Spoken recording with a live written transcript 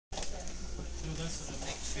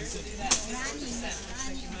sure to do that 50%. Looks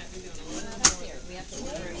like you might be doing a little more. Here, we have to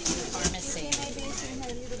order pharmacy.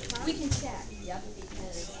 We can check. Yep,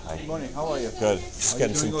 because... Good morning, how are you? Good. Just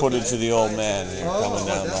getting some footage of the old man here coming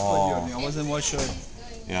down the that's what hall. you're doing. I wasn't more sure.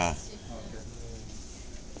 Yeah. Okay.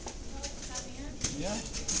 Yeah.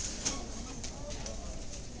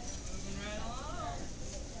 Moving right along.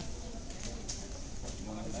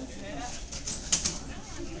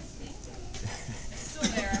 It's still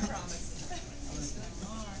there, I promise.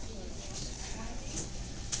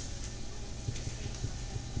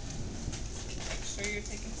 Make sure you're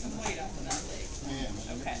taking some weight off of that leg.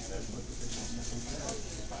 Okay.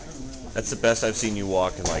 That's the best I've seen you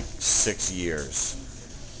walk in like 6 years.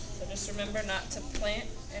 So just remember not to plant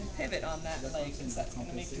and pivot on that leg, because that's going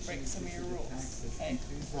to make you break some of your rules. Okay?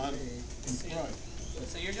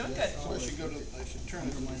 So you're doing good. So I should turn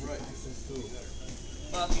it to the right.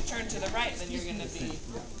 Well, if you turn to the right, then you're going to be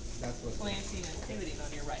planting and pivoting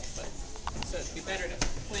on your right foot. So it'd be better to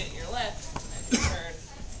plant your left and turn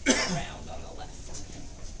around on the left.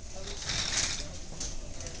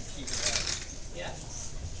 Yes.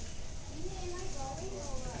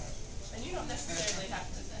 And you don't necessarily have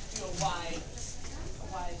to do a wide